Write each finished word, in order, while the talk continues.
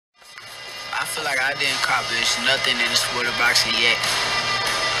feel like I didn't accomplish nothing in the sport of boxing yet.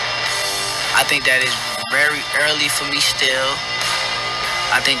 I think that is very early for me still.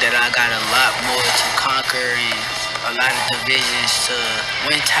 I think that I got a lot more to conquer and a lot of divisions to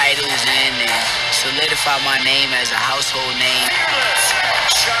win titles in and solidify my name as a household name.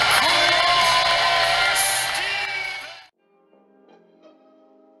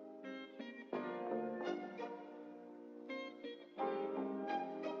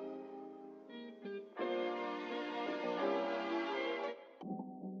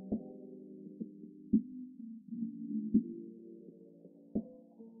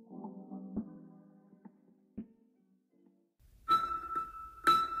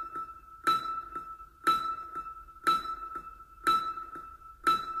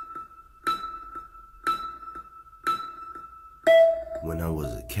 When I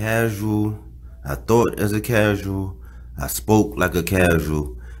was a casual, I thought as a casual, I spoke like a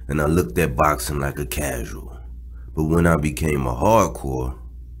casual, and I looked at boxing like a casual. But when I became a hardcore,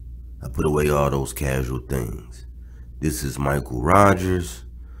 I put away all those casual things. This is Michael Rogers,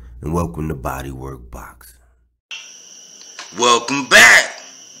 and welcome to Bodywork Boxing. Welcome back.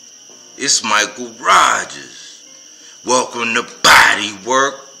 It's Michael Rogers. Welcome to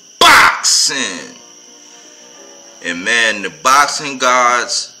Bodywork Boxing. And man, the boxing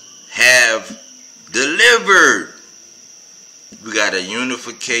gods have delivered. We got a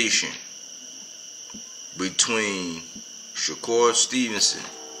unification between Shakur Stevenson,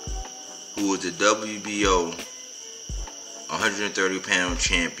 who is the WBO 130-pound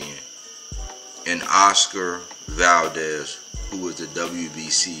champion, and Oscar Valdez, who is the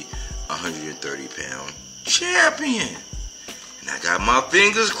WBC 130-pound champion. And I got my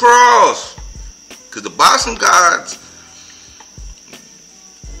fingers crossed. Because the boxing gods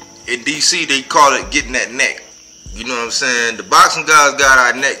in DC, they call it getting that neck. You know what I'm saying? The boxing gods got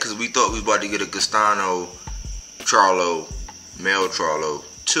our neck because we thought we was about to get a Castano, Charlo, male Charlo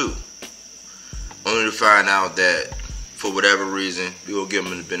 2. Only to find out that, for whatever reason, we will give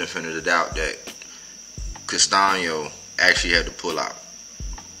them the benefit of the doubt that Castano actually had to pull out.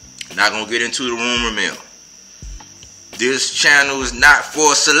 Not going to get into the rumor mill. This channel is not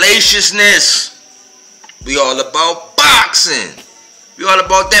for salaciousness. We all about boxing. We all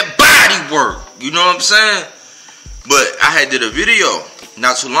about that body work. You know what I'm saying? But I had did a video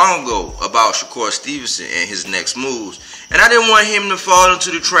not too long ago about Shakur Stevenson and his next moves. And I didn't want him to fall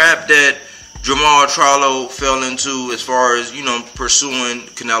into the trap that Jamal Charlo fell into as far as, you know, pursuing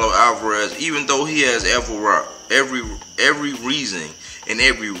Canelo Alvarez, even though he has every reason and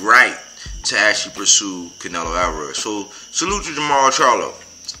every right to actually pursue Canelo Alvarez. So salute to Jamal Charlo.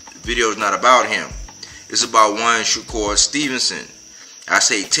 The video is not about him. It's about one Shakur Stevenson. I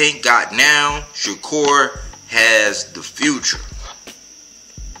say Tank got now, Shakur has the future.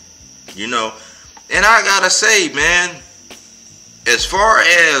 You know, and I gotta say, man, as far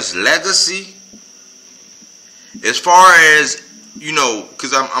as legacy, as far as, you know,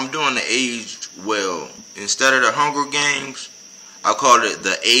 because I'm doing the aged well. Instead of the Hunger Games, I call it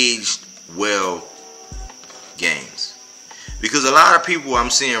the aged well games. Because a lot of people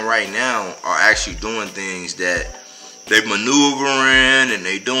I'm seeing right now are actually doing things that they maneuvering and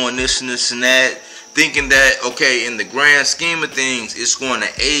they doing this and this and that, thinking that, okay, in the grand scheme of things, it's going to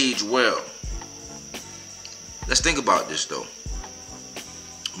age well. Let's think about this, though.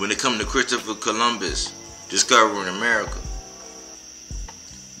 When it comes to Christopher Columbus discovering America,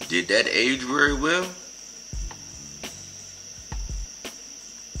 did that age very well?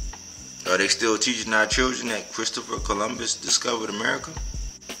 Are they still teaching our children that Christopher Columbus discovered America?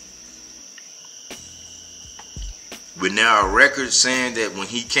 With now a record saying that when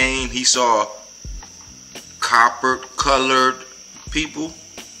he came, he saw copper-colored people.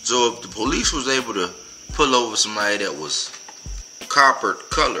 So if the police was able to pull over somebody that was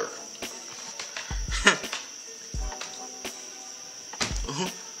copper-colored,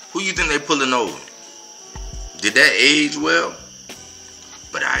 who you think they pulling over? Did that age well?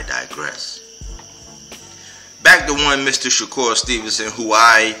 But I digress. Back to one Mr. Shakur Stevenson, who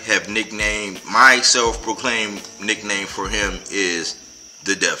I have nicknamed, my self-proclaimed nickname for him is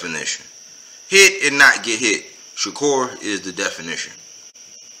the definition. Hit and not get hit. Shakur is the definition.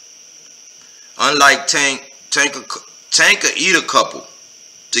 Unlike Tank will eat a couple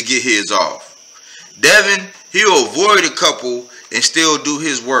to get his off. Devin, he'll avoid a couple and still do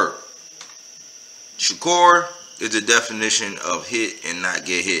his work. Shakur is the definition of hit and not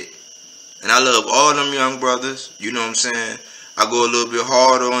get hit. And I love all them young brothers, you know what I'm saying? I go a little bit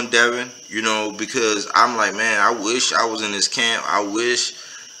harder on Devin, you know, because I'm like, man, I wish I was in his camp. I wish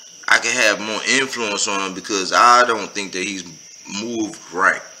I could have more influence on him because I don't think that he's moved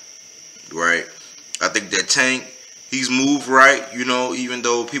right. Tank. He's moved right, you know, even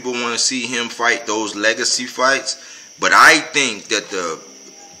though people want to see him fight those legacy fights. But I think that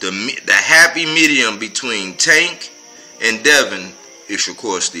the happy medium between Tank and Devin is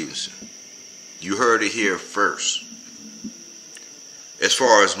Shakur Stevenson. You heard it here first. As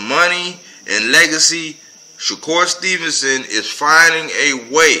far as money and legacy, Shakur Stevenson is finding a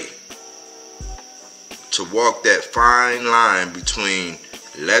way to walk that fine line between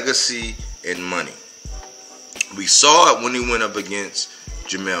legacy and money. We saw it when he went up against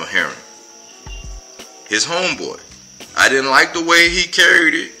Jamel Herring, his homeboy. I didn't like the way he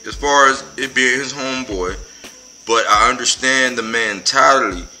carried it as far as it being his homeboy, but I understand the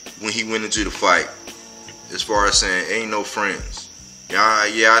mentality when he went into the fight as far as saying, ain't no friends.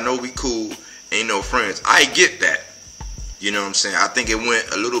 Yeah, I know we cool, ain't no friends. I get that. You know what I'm saying? I think it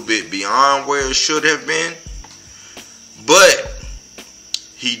went a little bit beyond where it should have been. But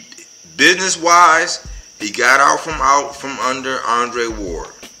he, business-wise, he got out from under Andre Ward.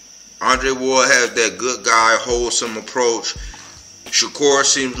 Andre Ward has that good guy, wholesome approach. Shakur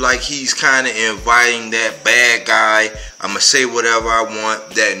seems like he's kind of inviting that bad guy. I'm going to say whatever I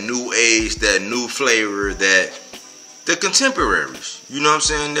want. That new age, that new flavor, that the contemporaries, you know what I'm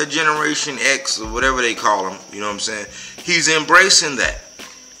saying, that Generation X or whatever they call them, you know what I'm saying, he's embracing that.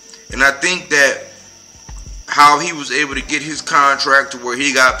 And I think that how he was able to get his contract to where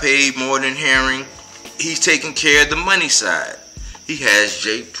he got paid more than Herring, he's taking care of the money side. He has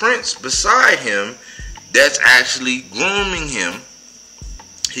Jay Prince beside him that's actually grooming him.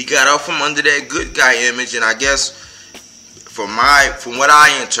 He got out from under that good guy image, and I guess from what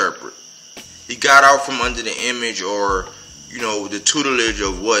I interpret, he got out from under the image, or, you know, the tutelage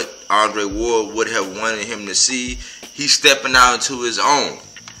of what Andre Ward would have wanted him to see. He's stepping out into his own.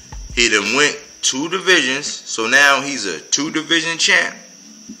 He done went 2 divisions, so now he's a 2-division champ.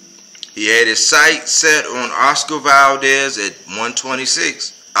 He had his sight set on Oscar Valdez at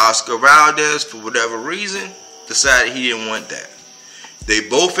 126. Oscar Valdez, for whatever reason, decided he didn't want that. They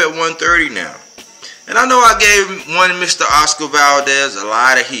both at 130 now. And I know I gave one Mr. Oscar Valdez a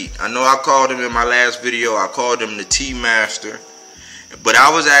lot of heat. I know I called him in my last video. I called him the T-Master. But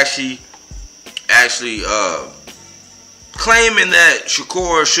I was actually claiming that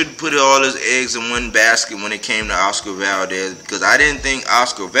Shakur shouldn't put all his eggs in one basket when it came to Oscar Valdez, because I didn't think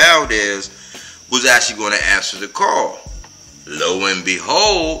Oscar Valdez was actually going to answer the call. Lo and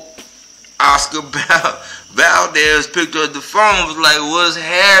behold, Oscar Valdez picked up the phone, was like, "What's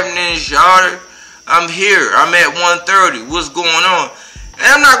happening, shawty? I'm here. I'm at 130. What's going on?" And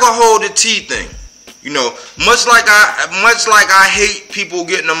I'm not gonna hold the T thing. You know, much like I hate people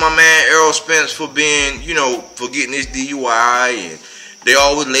getting on my man Errol Spence for being, you know, for getting his DUI, and they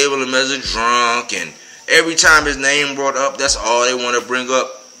always label him as a drunk, and every time his name brought up, that's all they want to bring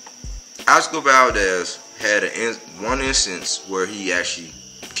up. Oscar Valdez had one instance where he actually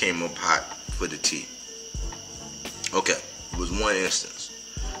came up hot for the T. Okay, it was one instance.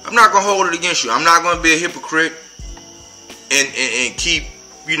 I'm not gonna hold it against you. I'm not gonna be a hypocrite and keep,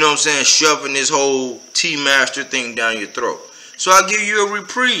 you know what I'm saying, shoving this whole T-Master thing down your throat. So I'll give you a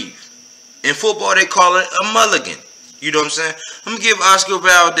reprieve. In football, they call it a mulligan. You know what I'm saying? I'm going to give Oscar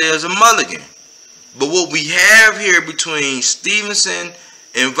Valdez a mulligan. But what we have here between Stevenson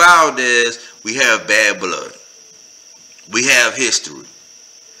and Valdez, we have bad blood. We have history.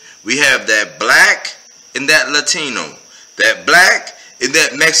 We have that black and that Latino. That black and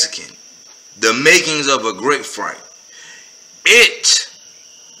that Mexican. The makings of a great fight. It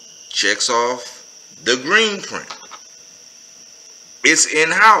checks off the green print. It's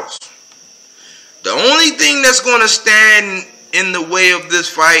in-house. The only thing that's going to stand in the way of this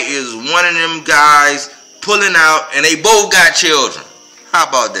fight is one of them guys pulling out, and they both got children. How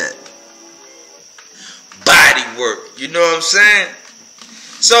about that? Body work. You know what I'm saying?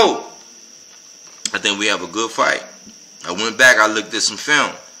 So, I think we have a good fight. I went back. I looked at some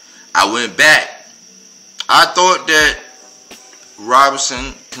film. I went back. I thought that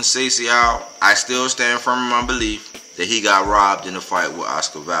Robinson Conceição, I still stand firm in my belief that he got robbed in the fight with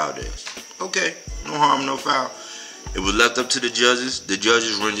Oscar Valdez. Okay, no harm, no foul. It was left up to the judges. The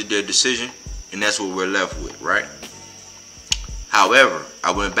judges rendered their decision, and that's what we're left with, right? However,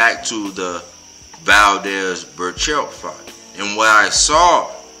 I went back to the Valdez-BERCHELT fight, and what I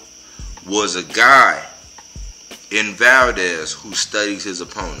saw was a guy in Valdez who studies his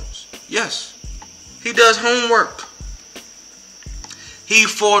opponents. Yes, he does homework. He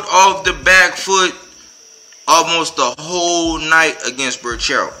fought off the back foot almost the whole night against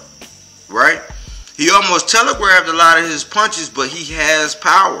BERCHELT, right? He almost telegraphed a lot of his punches, but he has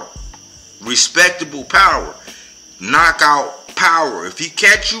power. Respectable power. Knockout power. If he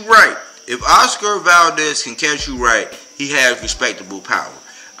catch you right, If Oscar Valdez can catch you right, he has respectable power.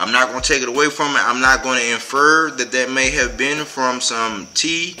 I'm not going to take it away from it. I'm not going to infer that may have been from some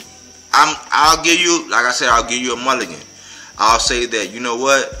tea. I'll give you, like I said, I'll give you a mulligan. I'll say that, you know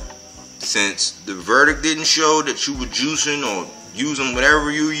what? Since the verdict didn't show that you were juicing or using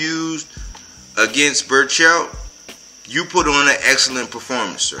whatever you used against BERCHELT, you put on an excellent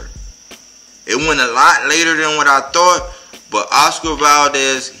performance, sir. It went a lot later than what I thought, but Oscar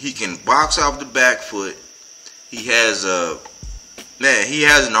Valdez, he can box off the back foot. He has he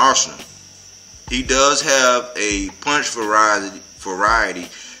has an arsenal. He does have a punch variety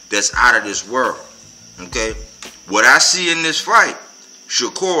that's out of this world. Okay? What I see in this fight,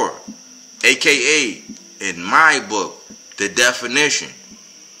 Shakur, aka in my book, the definition,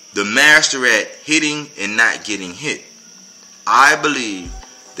 the master at hitting and not getting hit. I believe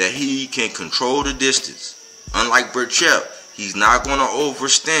that he can control the distance. Unlike BERCHELT, he's not going to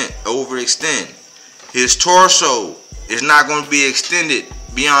overextend. His torso is not going to be extended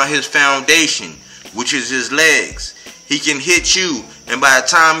beyond his foundation, which is his legs. He can hit you, and by the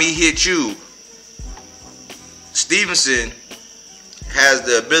time he hits you, Stevenson has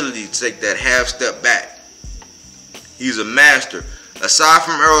the ability to take that half step back. He's a master. Aside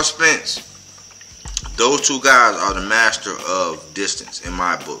from Errol Spence, those two guys are the master of distance in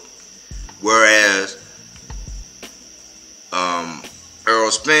my book. Whereas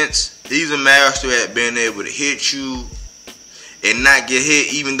Errol Spence, he's a master at being able to hit you and not get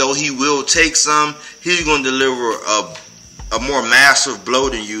hit. Even though he will take some, he's going to deliver a more massive blow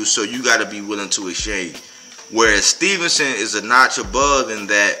than you, so you got to be willing to exchange. Whereas Stevenson is a notch above in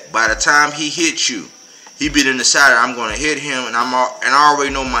that by the time he hits you, he be decided I'm going to hit him, and I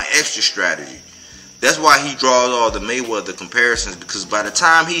already know my extra strategy. That's why he draws all the Mayweather comparisons, because by the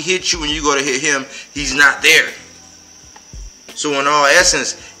time he hits you and you go to hit him, he's not there. So in all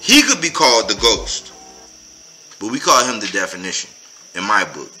essence, he could be called the ghost, but we call him the definition in my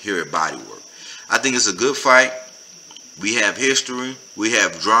book here at Bodywork. I think it's a good fight. We have history. We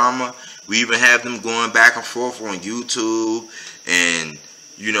have drama. We even have them going back and forth on YouTube, and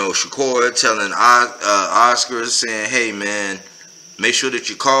you know, Shakur telling Oscar, saying, hey man, make sure that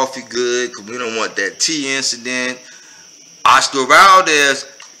your coffee good, because we don't want that tea incident. Oscar Valdez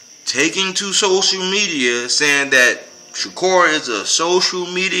taking to social media saying that Shakur is a social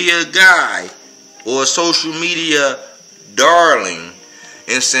media guy or a social media darling,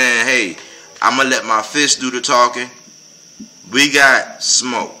 and saying, hey, I'm going to let my fist do the talking. We got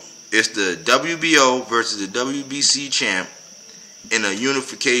smoke. It's the WBO versus the WBC champ in a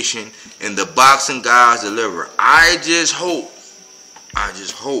unification, and the boxing guys deliver. I just hope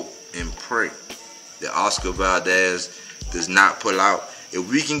and pray that Oscar Valdez does not pull out. If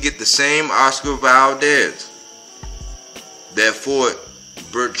we can get the same Oscar Valdez that fought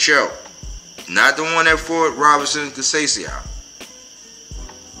BERCHELT, not the one that fought Robinson Casasio,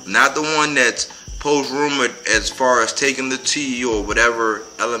 not the one that's post-rumored as far as taking the tea or whatever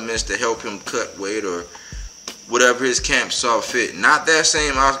elements to help him cut weight or whatever his camp saw fit. Not that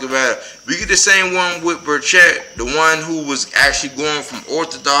same Oscar Valdez. We get the same one with BERCHELT, the one who was actually going from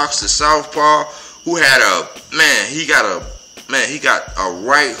orthodox to southpaw, who had he got a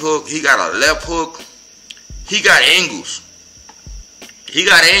right hook, he got a left hook, he got angles.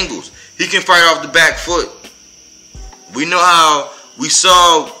 He can fight off the back foot. We know how we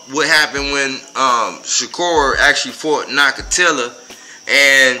saw what happened when Shakur actually fought Nakatila,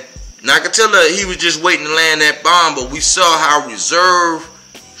 and Nakatila, he was just waiting to land that bomb, but we saw how reserved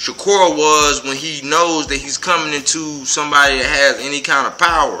Shakur was when he knows that he's coming into somebody that has any kind of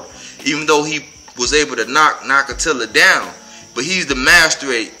power, even though he was able to knock Nakatila down. But he's the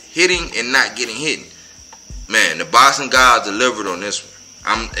master at hitting and not getting hit. Man, the boxing guys delivered on this one.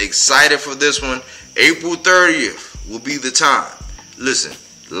 I'm excited for this one. April 30th will be the time. Listen,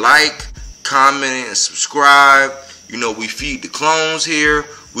 like, comment, and subscribe. You know, we feed the clones here.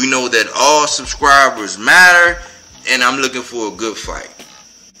 We know that all subscribers matter, and I'm looking for a good fight.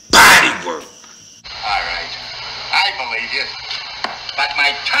 Bodywork. All right, I believe you, but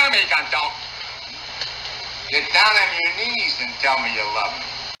my Tommy gun don't. Get down on your knees and tell me you love me.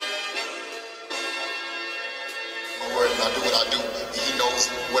 My word, and I do what I do. He knows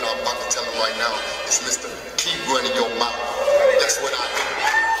what I'm about to tell him right now. It's Mr. Keep running your mouth. That's what I do.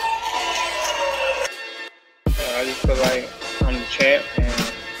 I just feel like I'm the champ, and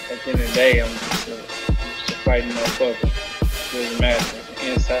at the end of the day, I'm just a fighting motherfucker. It doesn't matter.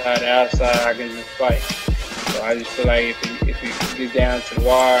 Inside, outside, I can just fight. So I just feel like if it gets down to the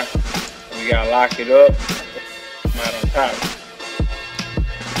wire, we gotta lock it up, I'm out on top.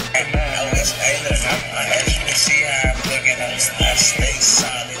 Hey, look, as you can see how I'm looking, I stay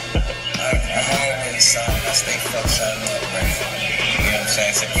solid.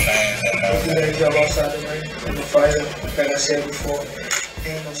 saying to the fans and do that job outside the ring. I'm a fighter, like I said before.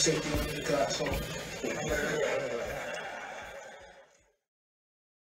 Ain't no safety on the clock, so I'm gonna do it.